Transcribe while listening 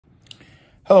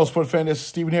Hello, sports fan. This is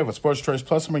Steven here with Sports Choice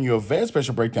Plus. I'm bringing you a very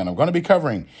special breakdown. I'm going to be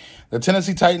covering the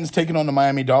Tennessee Titans taking on the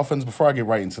Miami Dolphins. Before I get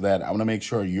right into that, I want to make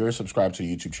sure you're subscribed to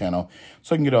the YouTube channel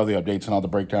so you can get all the updates and all the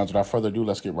breakdowns. Without further ado,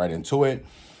 let's get right into it.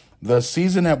 The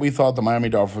season that we thought the Miami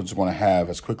Dolphins were going to have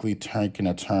has quickly taken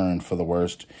a turn for the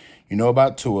worst. You know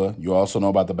about Tua. You also know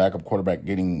about the backup quarterback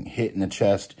getting hit in the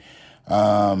chest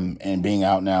and being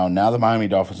out now. Now the Miami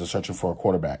Dolphins are searching for a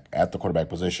quarterback at the quarterback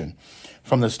position.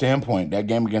 From the standpoint, that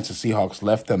game against the Seahawks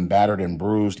left them battered and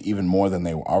bruised even more than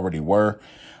they already were.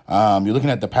 You're looking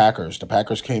at the Packers. The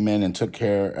Packers came in and took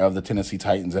care of the Tennessee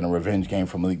Titans in a revenge game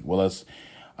from Malik Willis.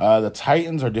 The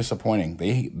Titans are disappointing.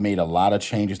 They made a lot of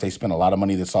changes. They spent a lot of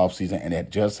money this offseason, and it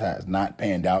just has not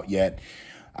panned out yet.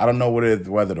 I don't know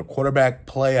whether the quarterback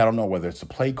play, I don't know whether it's the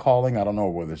play calling, I don't know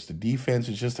whether it's the defense.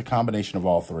 It's just a combination of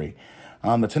all three.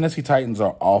 The Tennessee Titans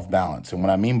are off balance, and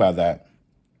what I mean by that,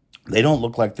 they don't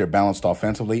look like they're balanced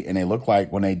offensively, and they look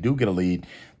like when they do get a lead,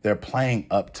 they're playing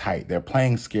uptight. They're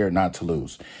playing scared not to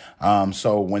lose.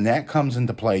 So when that comes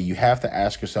into play, you have to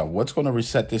ask yourself, what's going to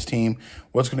reset this team?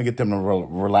 What's going to get them to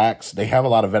relax? They have a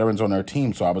lot of veterans on their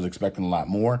team, so I was expecting a lot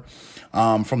more.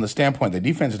 From the standpoint, the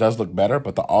defense does look better,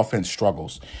 but the offense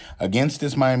struggles. Against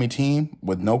this Miami team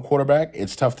with no quarterback,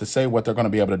 it's tough to say what they're going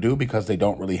to be able to do because they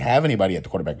don't really have anybody at the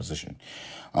quarterback position.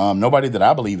 Nobody that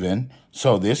I believe in.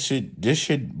 So this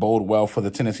should bode well for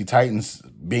the Tennessee Titans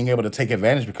being able to take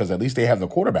advantage because at least they have the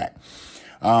quarterback.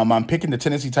 I'm picking the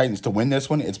Tennessee Titans to win this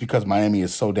one. It's because Miami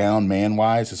is so down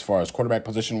man-wise as far as quarterback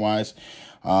position-wise.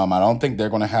 I don't think they're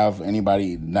going to have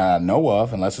anybody that I know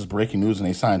of, unless it's breaking news and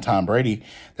they sign Tom Brady,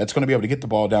 that's going to be able to get the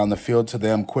ball down the field to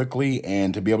them quickly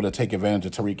and to be able to take advantage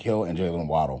of Tyreek Hill and Jalen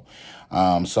Waddle.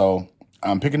 So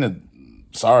I'm picking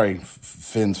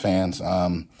Fins fans.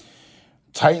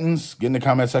 Titans, get in the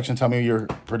comment section. Tell me your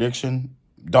prediction.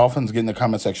 Dolphins, get in the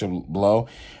comment section below.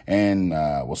 And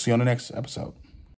we'll see you on the next episode.